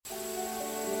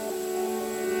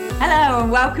Hello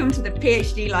and welcome to the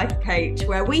PhD Life Coach,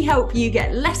 where we help you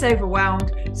get less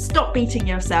overwhelmed, stop beating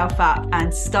yourself up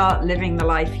and start living the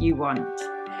life you want.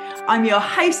 I'm your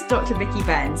host, Dr. Vicky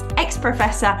Burns,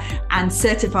 ex-professor and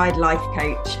certified life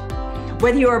coach.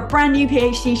 Whether you're a brand new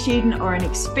PhD student or an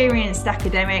experienced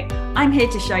academic, I'm here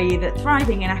to show you that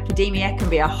thriving in academia can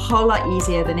be a whole lot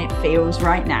easier than it feels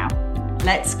right now.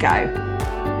 Let's go.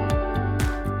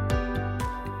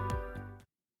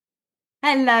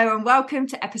 Hello and welcome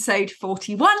to episode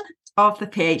 41 of the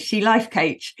PhD Life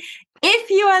Coach. If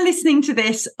you are listening to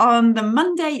this on the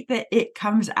Monday that it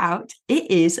comes out, it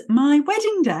is my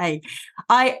wedding day.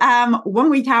 I am 1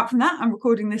 week out from that. I'm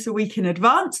recording this a week in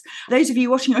advance. Those of you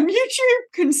watching on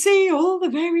YouTube can see all the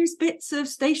various bits of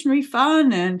stationery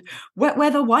fun and wet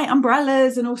weather, white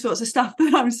umbrellas and all sorts of stuff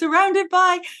that I'm surrounded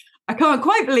by. I can't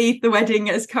quite believe the wedding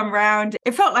has come round.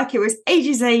 It felt like it was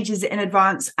ages in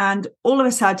advance, and all of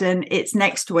a sudden it's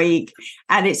next week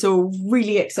and it's all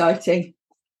really exciting.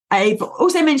 I've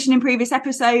also mentioned in previous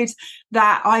episodes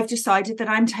that I've decided that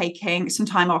I'm taking some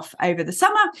time off over the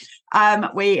summer.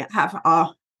 We have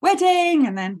our wedding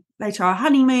and then later our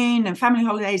honeymoon and family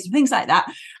holidays and things like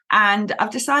that. And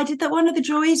I've decided that one of the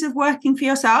joys of working for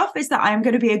yourself is that I'm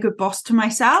going to be a good boss to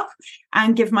myself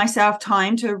and give myself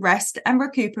time to rest and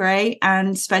recuperate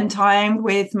and spend time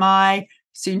with my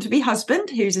soon-to-be husband,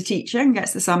 who's a teacher and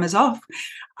gets the summers off.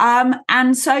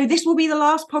 And so this will be the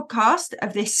last podcast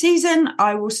of this season.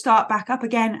 I will start back up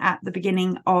again at the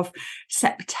beginning of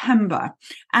September.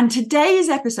 And today's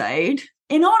episode,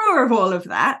 in honor of all of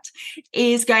that,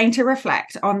 is going to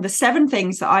reflect on the 7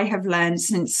 things that I have learned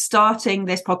since starting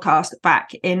this podcast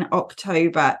back in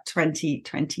October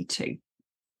 2022.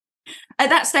 At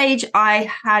that stage,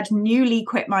 I had newly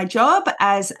quit my job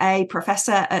as a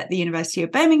professor at the University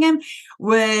of Birmingham,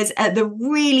 was at the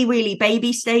really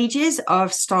baby stages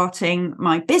of starting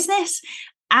my business.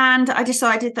 And I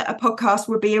decided that a podcast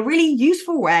would be a really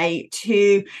useful way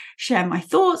to share my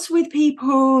thoughts with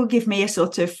people, give me a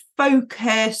sort of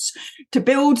focus, to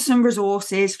build some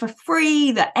resources for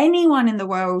free that anyone in the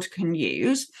world can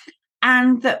use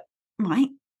and that might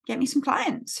get me some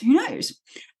clients. Who knows?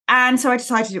 And so I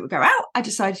decided it would go out. I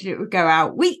decided it would go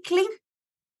out weekly.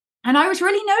 And I was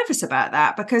really nervous about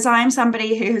that because I am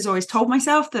somebody who has always told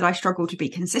myself that I struggle to be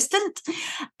consistent.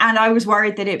 And I was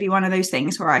worried that it'd be one of those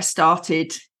things where I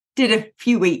did a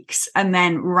few weeks and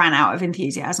then ran out of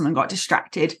enthusiasm and got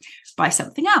distracted by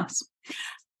something else.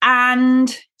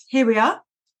 And here we are,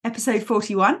 episode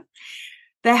 41.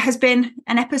 There has been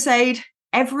an episode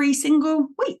every single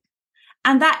week.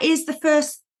 And that is the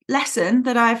first lesson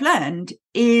that I've learned,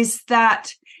 is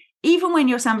that even when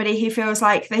you're somebody who feels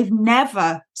like they've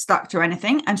never stuck to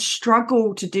anything and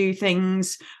struggled to do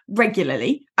things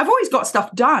regularly, I've always got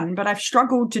stuff done, but I've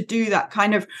struggled to do that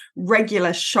kind of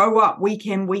regular show up week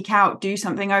in, week out, do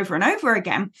something over and over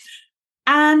again.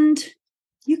 And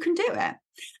you can do it.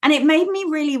 And it made me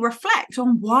really reflect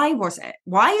on why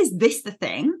is this the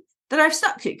thing that I've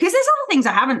stuck to? Because there's other things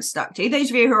I haven't stuck to. Those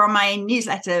of you who are on my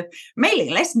newsletter mailing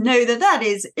list know that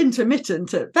is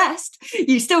intermittent at best.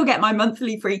 You still get my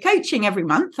monthly free coaching every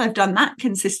month. I've done that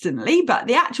consistently, but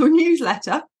the actual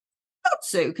newsletter, not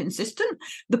so consistent.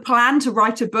 The plan to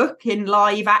write a book in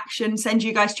live action, send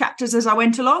you guys chapters as I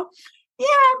went along. Yeah,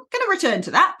 I'm going to return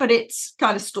to that, but it's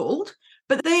kind of stalled.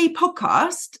 But the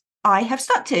podcast, I have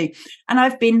stuck to, and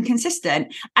I've been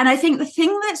consistent. And I think the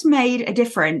thing that's made a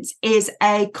difference is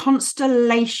a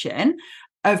constellation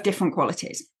of different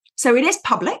qualities. So it is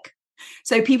public.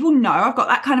 So people know I've got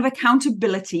that kind of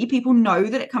accountability. People know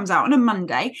that it comes out on a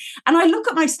Monday. And I look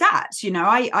at my stats,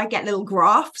 I get little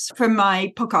graphs from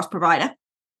my podcast provider.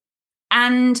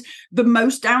 And the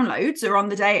most downloads are on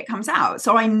the day it comes out.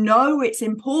 So I know it's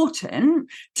important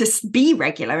to be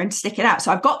regular and stick it out.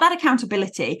 So I've got that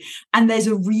accountability. And there's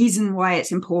a reason why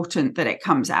it's important that it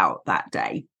comes out that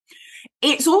day.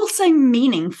 It's also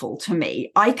meaningful to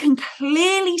me. I can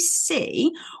clearly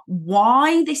see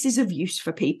why this is of use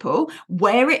for people,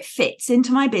 where it fits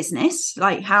into my business,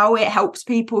 like how it helps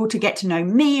people to get to know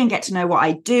me and get to know what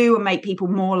I do and make people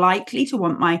more likely to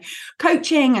want my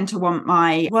coaching and to want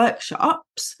my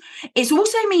workshops. It's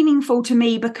also meaningful to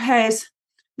me because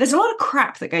there's a lot of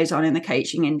crap that goes on in the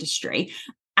coaching industry.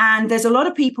 And there's a lot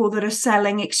of people that are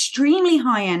selling extremely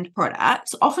high-end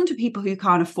products, often to people who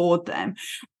can't afford them.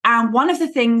 And one of the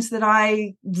things that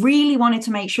I really wanted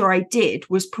to make sure I did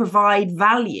was provide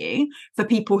value for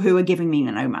people who are giving me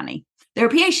no money. There are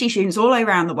PhD students all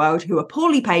around the world who are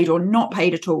poorly paid or not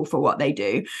paid at all for what they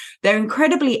do. They're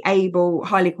incredibly able,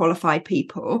 highly qualified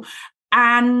people,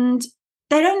 and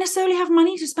they don't necessarily have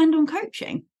money to spend on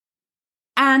coaching.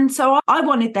 And so I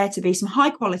wanted there to be some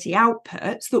high quality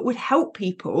outputs that would help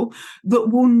people that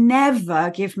will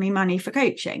never give me money for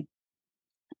coaching.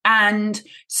 And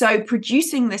so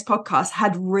producing this podcast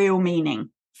had real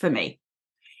meaning for me.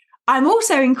 I'm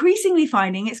also increasingly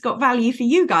finding it's got value for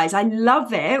you guys. I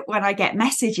love it when I get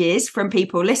messages from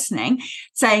people listening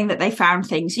saying that they found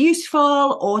things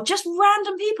useful, or just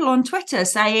random people on Twitter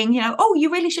saying, oh, you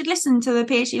really should listen to the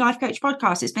PhD Life Coach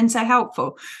podcast. It's been so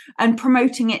helpful, and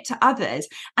promoting it to others.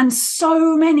 And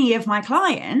so many of my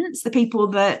clients, the people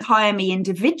that hire me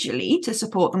individually to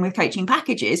support them with coaching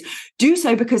packages, do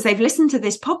so because they've listened to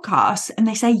this podcast and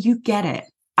they say, you get it.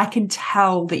 I can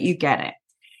tell that you get it.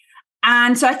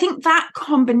 And so I think that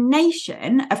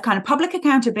combination of kind of public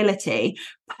accountability,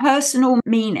 personal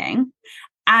meaning,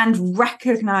 and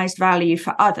recognized value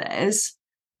for others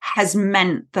has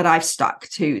meant that I've stuck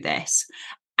to this.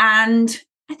 And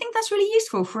I think that's really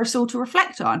useful for us all to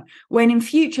reflect on. When in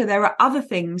future there are other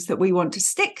things that we want to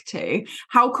stick to,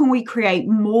 how can we create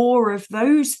more of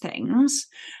those things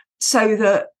so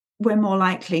that we're more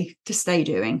likely to stay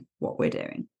doing what we're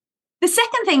doing? The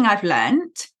second thing I've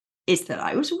learned is that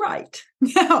I was right.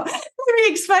 Now, let me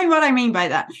explain what I mean by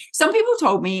that. Some people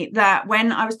told me that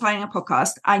when I was planning a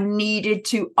podcast, I needed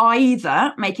to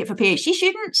either make it for PhD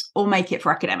students or make it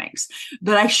for academics,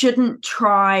 that I shouldn't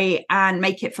try and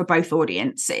make it for both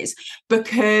audiences,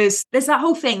 because there's that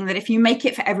whole thing that if you make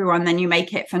it for everyone, then you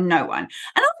make it for no one. And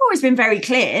I've always been very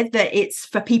clear that it's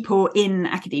for people in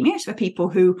academia, it's for people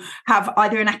who have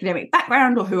either an academic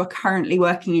background or who are currently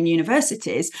working in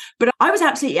universities. But I was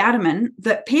absolutely adamant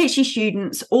that PhD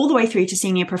students all the way through to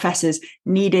senior professors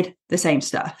needed the same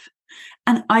stuff.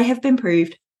 And I have been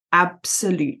proved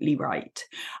absolutely right.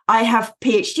 I have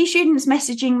PhD students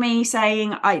messaging me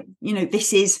saying,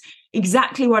 this is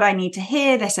exactly what I need to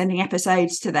hear. They're sending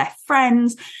episodes to their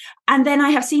friends. And then I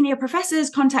have senior professors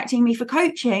contacting me for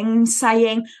coaching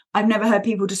saying, I've never heard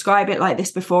people describe it like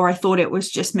this before. I thought it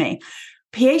was just me.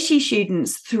 PhD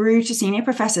students through to senior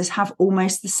professors have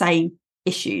almost the same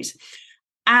issues.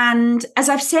 And as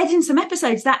I've said in some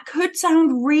episodes, that could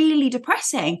sound really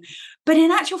depressing, but in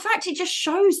actual fact, it just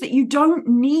shows that you don't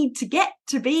need to get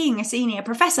to being a senior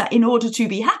professor in order to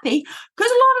be happy,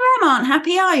 because a lot of them aren't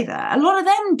happy either. A lot of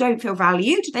them don't feel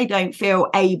valued. They don't feel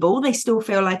able. They still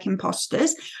feel like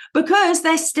imposters because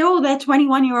they're still their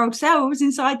 21-year-old selves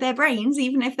inside their brains,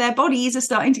 even if their bodies are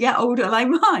starting to get older like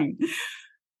mine.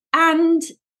 And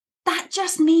that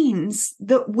just means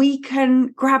that we can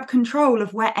grab control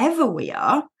of wherever we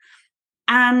are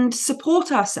and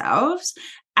support ourselves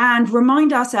and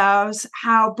remind ourselves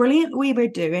how brilliant we were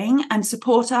doing and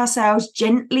support ourselves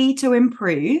gently to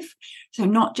improve. So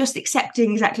not just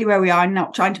accepting exactly where we are and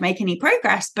not trying to make any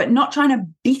progress, but not trying to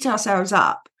beat ourselves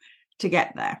up to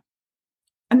get there.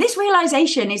 And this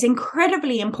realization is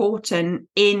incredibly important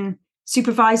in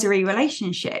supervisory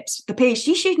relationships. The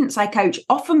PhD students I coach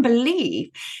often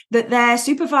believe that their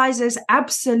supervisors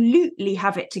absolutely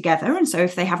have it together. And so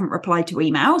if they haven't replied to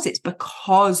emails, it's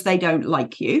because they don't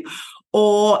like you.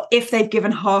 Or if they've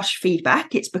given harsh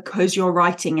feedback, it's because your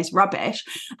writing is rubbish.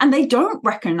 And they don't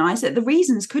recognize that the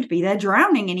reasons could be they're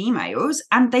drowning in emails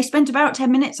and they spent about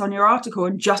 10 minutes on your article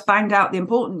and just banged out the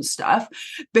important stuff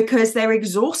because they're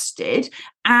exhausted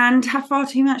and have far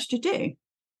too much to do.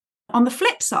 On the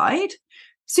flip side,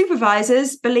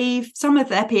 supervisors believe some of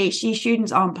their PhD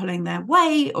students aren't pulling their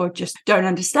weight or just don't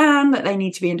understand that they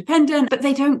need to be independent, but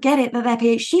they don't get it that their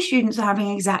PhD students are having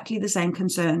exactly the same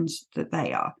concerns that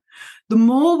they are. The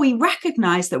more we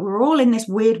recognize that we're all in this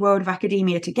weird world of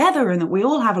academia together and that we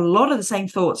all have a lot of the same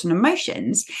thoughts and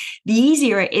emotions, the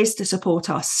easier it is to support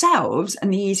ourselves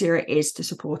and the easier it is to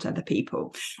support other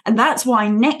people. And that's why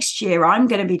next year I'm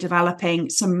going to be developing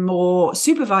some more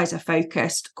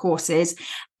supervisor-focused courses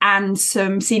and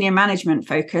some senior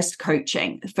management-focused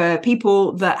coaching for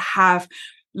people that have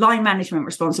line management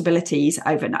responsibilities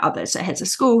over others. So heads of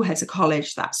school, heads of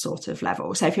college, that sort of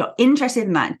level. So if you're interested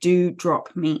in that, do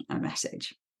drop me a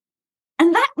message.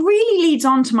 And that really leads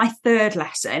on to my third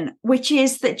lesson, which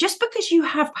is that just because you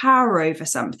have power over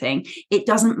something, it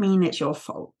doesn't mean it's your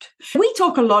fault. We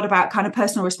talk a lot about kind of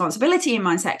personal responsibility in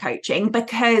mindset coaching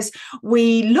because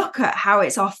we look at how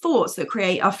it's our thoughts that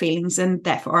create our feelings and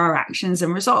therefore our actions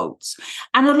and results.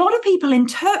 And a lot of people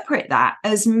interpret that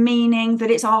as meaning that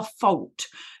it's our fault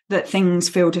that things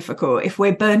feel difficult. If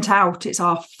we're burnt out, it's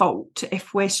our fault.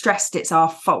 If we're stressed, it's our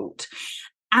fault.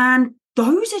 And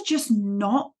those are just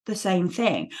not the same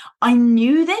thing. I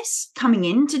knew this coming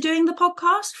into doing the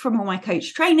podcast from all my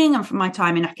coach training and from my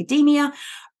time in academia,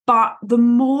 But the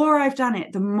more I've done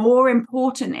it, the more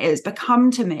important it has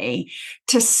become to me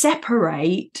to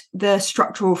separate the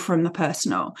structural from the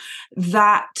personal,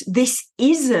 that this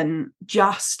isn't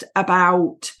just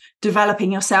about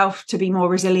developing yourself to be more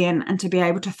resilient and to be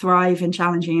able to thrive in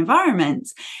challenging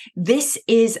environments. This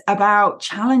is about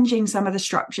challenging some of the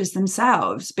structures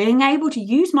themselves, being able to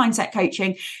use mindset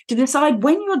coaching to decide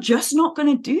when you're just not going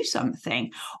to do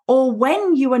something, or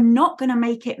when you are not going to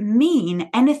make it mean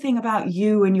anything about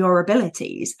you and your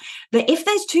abilities. That if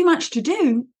there's too much to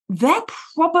do, there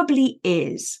probably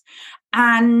is.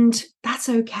 And that's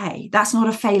okay. That's not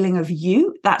a failing of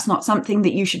you. That's not something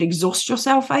that you should exhaust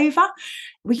yourself over.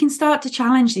 We can start to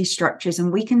challenge these structures,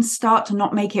 and we can start to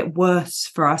not make it worse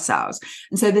for ourselves.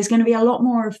 And so there's going to be a lot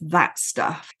more of that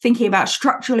stuff, thinking about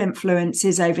structural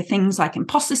influences over things like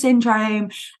imposter syndrome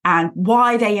and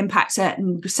why they impact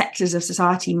certain sectors of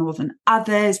society more than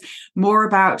others, more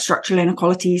about structural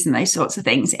inequalities and those sorts of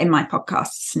things in my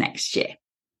podcasts next year.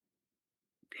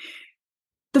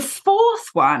 The fourth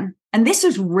one, and this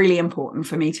was really important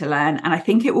for me to learn, and I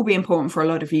think it will be important for a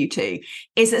lot of you too,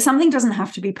 is that something doesn't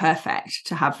have to be perfect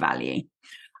to have value.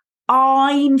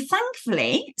 I'm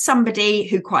thankfully somebody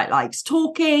who quite likes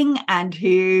talking and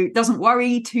who doesn't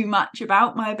worry too much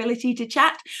about my ability to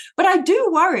chat, but I do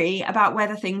worry about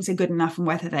whether things are good enough and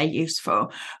whether they're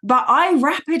useful. But I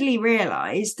rapidly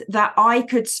realized that I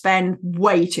could spend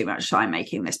way too much time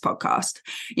making this podcast.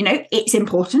 You know, it's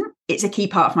important. It's a key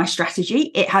part of my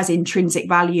strategy. It has intrinsic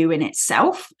value in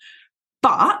itself,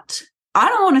 but I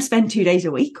don't want to spend 2 days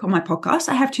a week on my podcast.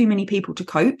 I have too many people to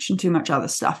coach and too much other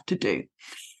stuff to do.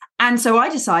 And so I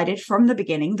decided from the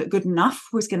beginning that good enough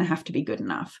was going to have to be good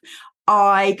enough.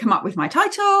 I come up with my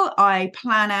title, I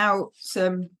plan out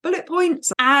some bullet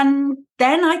points, and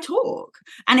then I talk.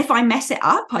 And if I mess it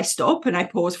up, I stop and I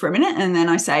pause for a minute and then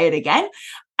I say it again.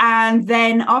 And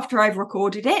then after I've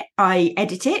recorded it, I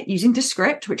edit it using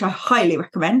Descript, which I highly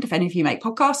recommend if any of you make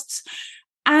podcasts.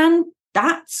 And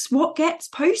that's what gets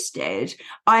posted.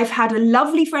 I've had a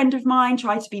lovely friend of mine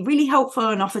try to be really helpful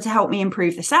and offer to help me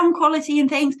improve the sound quality and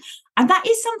things. And that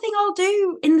is something I'll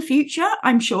do in the future,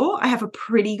 I'm sure. I have a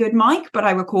pretty good mic, but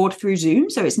I record through Zoom,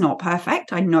 so it's not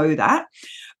perfect. I know that.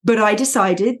 But I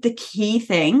decided the key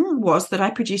thing was that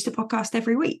I produced a podcast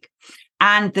every week,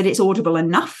 and that it's audible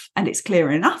enough and it's clear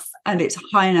enough and it's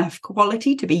high enough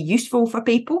quality to be useful for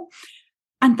people.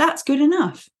 And that's good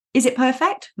enough. Is it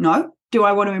perfect? No. Do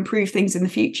I want to improve things in the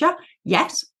future?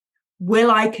 Yes.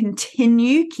 Will I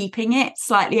continue keeping it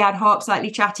slightly ad hoc, slightly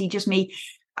chatty, just me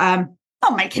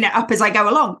not making it up as I go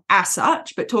along as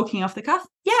such, but talking off the cuff?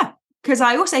 Yeah. Because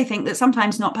I also think that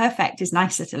sometimes not perfect is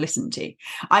nicer to listen to.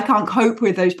 I can't cope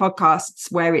with those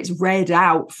podcasts where it's read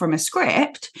out from a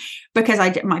script because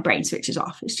my brain switches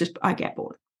off. It's just, I get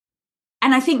bored.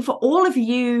 And I think for all of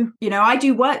you, you know, I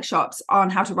do workshops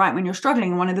on how to write when you're struggling.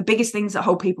 And one of the biggest things that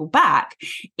hold people back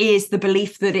is the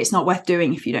belief that it's not worth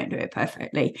doing if you don't do it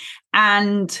perfectly.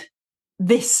 And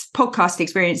this podcast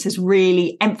experience has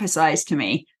really emphasized to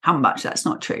me how much that's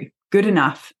not true. Good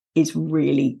enough is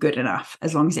really good enough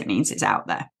as long as it means it's out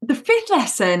there. The fifth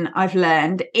lesson I've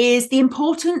learned is the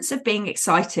importance of being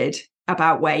excited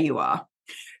about where you are.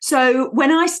 So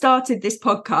when I started this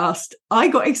podcast, I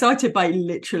got excited by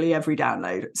literally every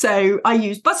download. So I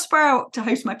use Buzzsprout to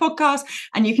host my podcast,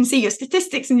 and you can see your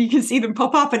statistics and you can see them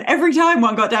pop up. And every time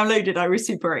one got downloaded, I was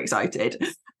super excited.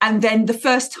 And then the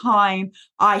first time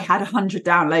I had 100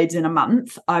 downloads in a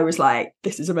month, I was like,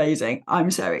 this is amazing.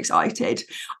 I'm so excited.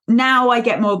 Now I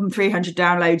get more than 300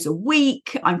 downloads a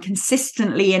week. I'm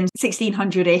consistently in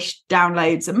 1,600-ish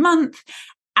downloads a month.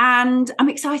 And I'm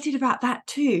excited about that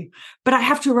too. But I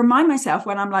have to remind myself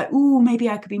when I'm like, oh, maybe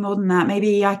I could be more than that.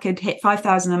 Maybe I could hit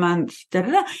 5,000 a month.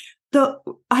 That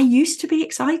I used to be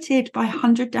excited by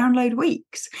 100 download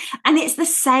weeks. And it's the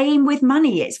same with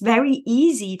money. It's very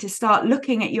easy to start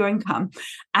looking at your income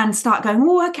and start going,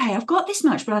 oh, okay, I've got this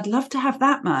much, but I'd love to have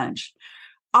that much.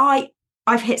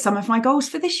 I've hit some of my goals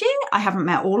for this year. I haven't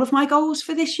met all of my goals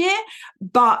for this year,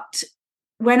 but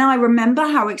when I remember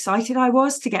how excited I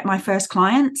was to get my first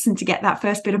clients and to get that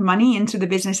first bit of money into the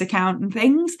business account and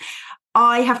things,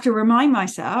 I have to remind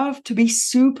myself to be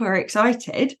super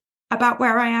excited about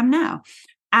where I am now.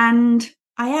 And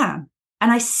I am.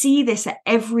 And I see this at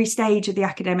every stage of the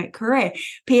academic career.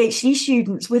 PhD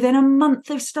students within a month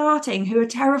of starting who are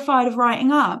terrified of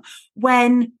writing up,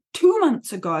 when 2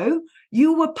 months ago,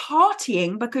 you were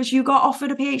partying because you got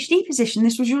offered a PhD position.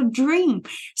 This was your dream.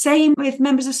 Same with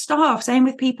members of staff, same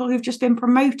with people who've just been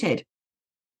promoted.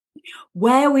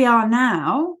 Where we are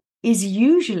now is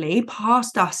usually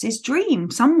past us's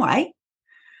dream some way.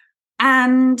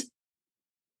 And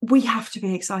we have to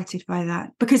be excited by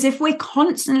that, because if we're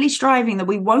constantly striving that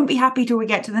we won't be happy till we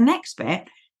get to the next bit,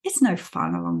 it's no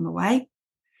fun along the way.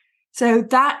 So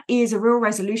that is a real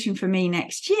resolution for me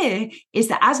next year, is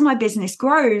that as my business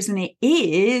grows, and it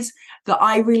is, that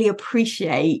I really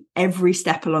appreciate every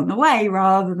step along the way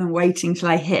rather than waiting till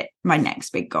I hit my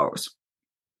next big goals.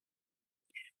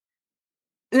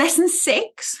 Lesson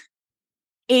 6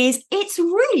 is it's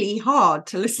really hard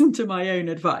to listen to my own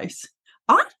advice.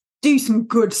 I do some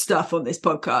good stuff on this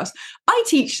podcast. I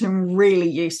teach some really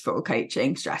useful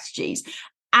coaching strategies.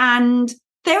 And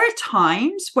there are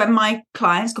times when my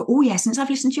clients go, oh, yeah, since I've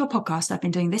listened to your podcast, I've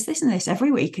been doing this, this, and this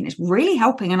every week, and it's really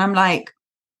helping. And I'm like,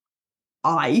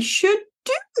 I should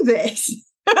do this.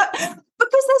 Because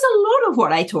there's a lot of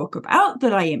what I talk about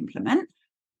that I implement,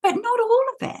 but not all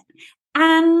of it.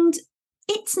 And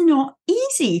it's not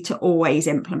easy to always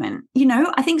implement.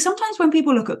 I think sometimes when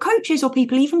people look at coaches or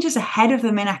people even just ahead of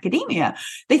them in academia,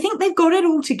 they think they've got it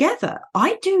all together.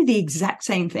 I do the exact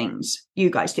same things you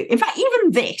guys do. In fact,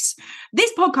 even this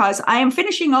podcast, I am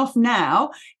finishing off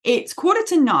now. It's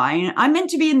 8:45. I'm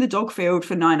meant to be in the dog field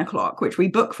for 9:00, which we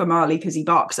book for Marley because he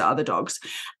barks at other dogs.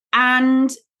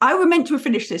 And I were meant to have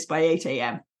finished this by 8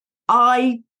 a.m.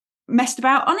 I messed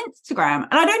about on Instagram,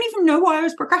 and I don't even know why I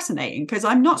was procrastinating, because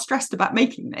I'm not stressed about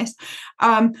making this.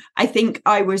 I think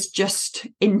I was just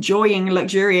enjoying,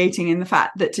 luxuriating in the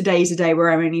fact that today's a day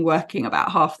where I'm only working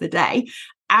about half the day,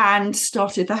 and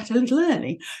started that a little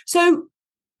early. So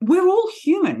we're all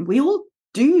human. We all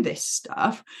do this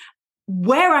stuff.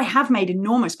 Where I have made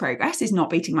enormous progress is not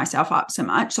beating myself up so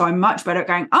much. So I'm much better at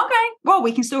going, okay, well,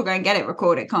 we can still go and get it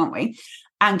recorded, can't we?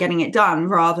 And getting it done,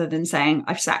 rather than saying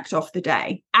I've sacked off the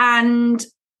day. And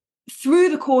through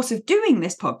the course of doing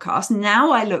this podcast, now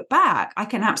I look back, I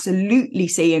can absolutely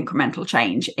see incremental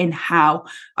change in how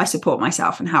I support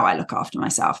myself and how I look after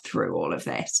myself through all of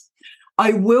this.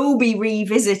 I will be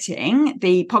revisiting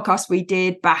the podcast we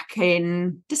did back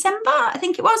in December, I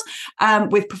think it was,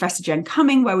 with Professor Jen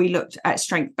Cumming, where we looked at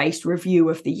strength-based review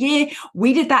of the year.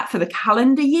 We did that for the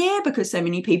calendar year because so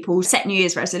many people set New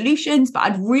Year's resolutions, but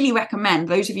I'd really recommend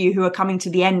those of you who are coming to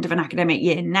the end of an academic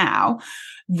year now,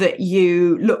 that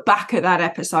you look back at that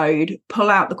episode,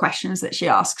 pull out the questions that she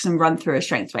asks, and run through a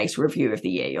strength-based review of the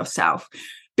year yourself.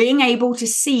 Being able to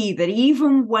see that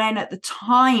even when at the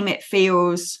time it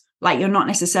feels like you're not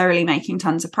necessarily making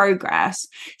tons of progress,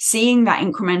 seeing that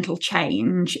incremental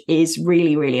change is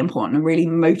really, really important and really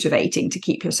motivating to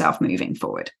keep yourself moving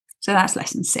forward. So that's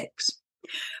lesson 6.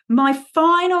 My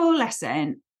final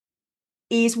lesson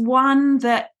is one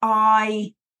that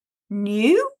I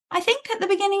knew, I think, at the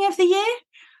beginning of the year,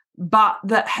 but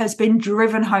that has been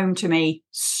driven home to me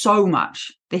so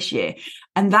much this year.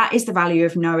 And that is the value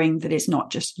of knowing that it's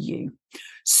not just you.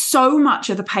 So much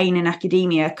of the pain in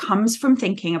academia comes from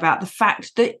thinking about the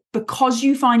fact that because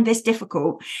you find this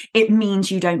difficult, it means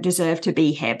you don't deserve to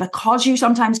be here. Because you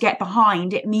sometimes get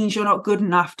behind, it means you're not good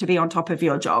enough to be on top of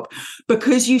your job.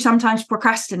 Because you sometimes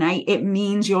procrastinate, it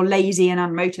means you're lazy and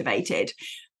unmotivated.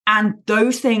 And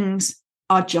those things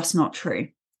are just not true.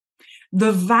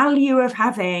 The value of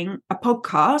having a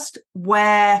podcast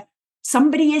where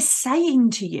somebody is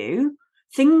saying to you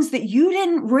things that you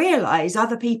didn't realize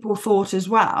other people thought as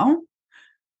well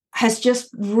has just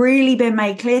really been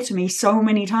made clear to me so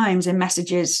many times in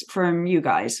messages from you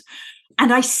guys.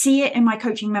 And I see it in my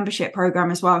coaching membership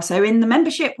program as well. So in the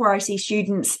membership, where I see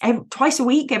students twice a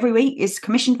week, every week, is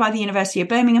commissioned by the University of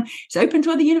Birmingham. It's open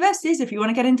to other universities if you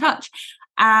want to get in touch.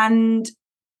 And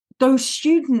those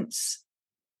students,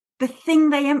 the thing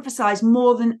they emphasize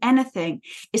more than anything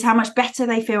is how much better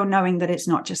they feel knowing that it's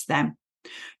not just them.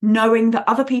 Knowing that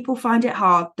other people find it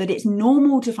hard, that it's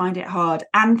normal to find it hard,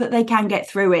 and that they can get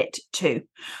through it too.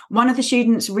 One of the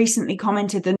students recently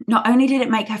commented that not only did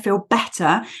it make her feel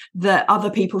better that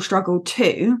other people struggled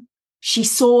too, she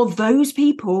saw those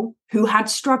people who had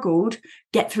struggled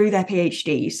get through their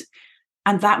PhDs.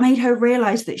 And that made her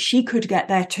realize that she could get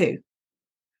there too.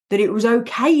 That it was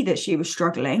okay that she was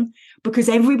struggling, because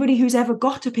everybody who's ever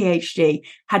got a PhD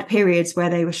had periods where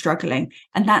they were struggling,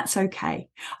 and that's okay.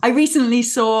 I recently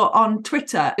saw on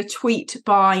Twitter a tweet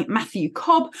by Matthew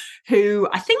Cobb, who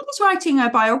I think was writing a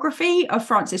biography of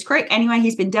Francis Crick. Anyway,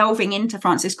 he's been delving into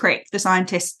Francis Crick, the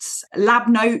scientist's lab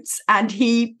notes, and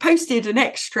he posted an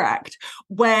extract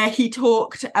where he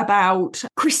talked about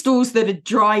crystals that had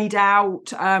dried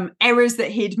out, errors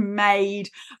that he'd made,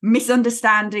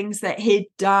 misunderstandings that he'd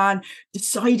done,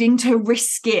 deciding to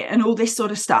risk it, and all this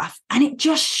sort of stuff. And it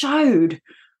just showed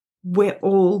we're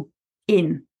all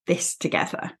in this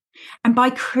together. And by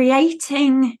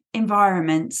creating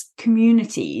environments,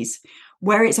 communities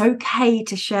where it's okay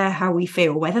to share how we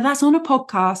feel, whether that's on a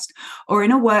podcast or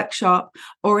in a workshop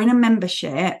or in a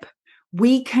membership.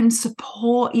 We can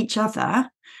support each other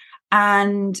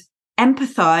and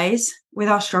empathize with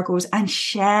our struggles and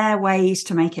share ways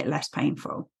to make it less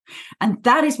painful. And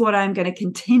that is what I'm going to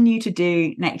continue to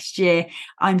do next year.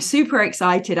 I'm super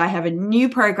excited. I have a new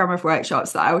program of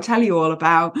workshops that I will tell you all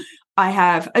about. I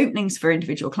have openings for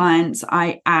individual clients.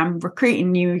 I am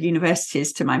recruiting new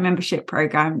universities to my membership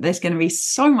program. There's going to be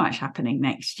so much happening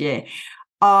next year.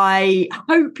 I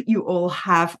hope you all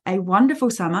have a wonderful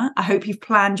summer. I hope you've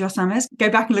planned your summers. Go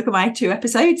back and look at my 2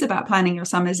 episodes about planning your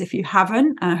summers if you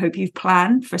haven't. And I hope you've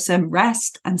planned for some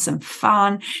rest and some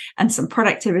fun and some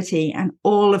productivity and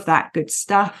all of that good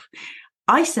stuff.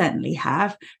 I certainly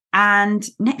have. And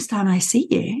next time I see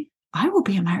you, I will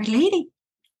be a married lady.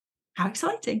 How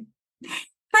exciting.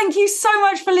 Thank you so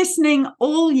much for listening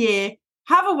all year.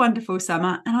 Have a wonderful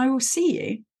summer, and I will see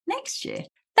you next year.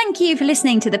 Thank you for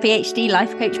listening to the PhD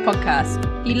Life Coach podcast.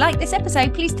 If you like this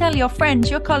episode, please tell your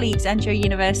friends, your colleagues, and your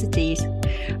universities.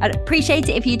 I'd appreciate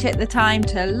it if you took the time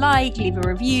to leave a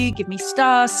review, give me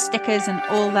stars, stickers, and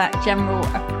all that general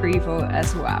approval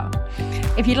as well.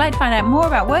 If you'd like to find out more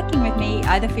about working with me,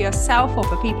 either for yourself or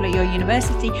for people at your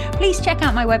university, please check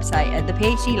out my website at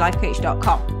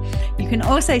thephdlifecoach.com. You can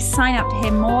also sign up to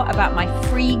hear more about my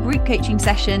free group coaching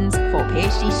sessions for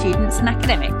PhD students and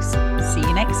academics. See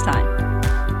you next time.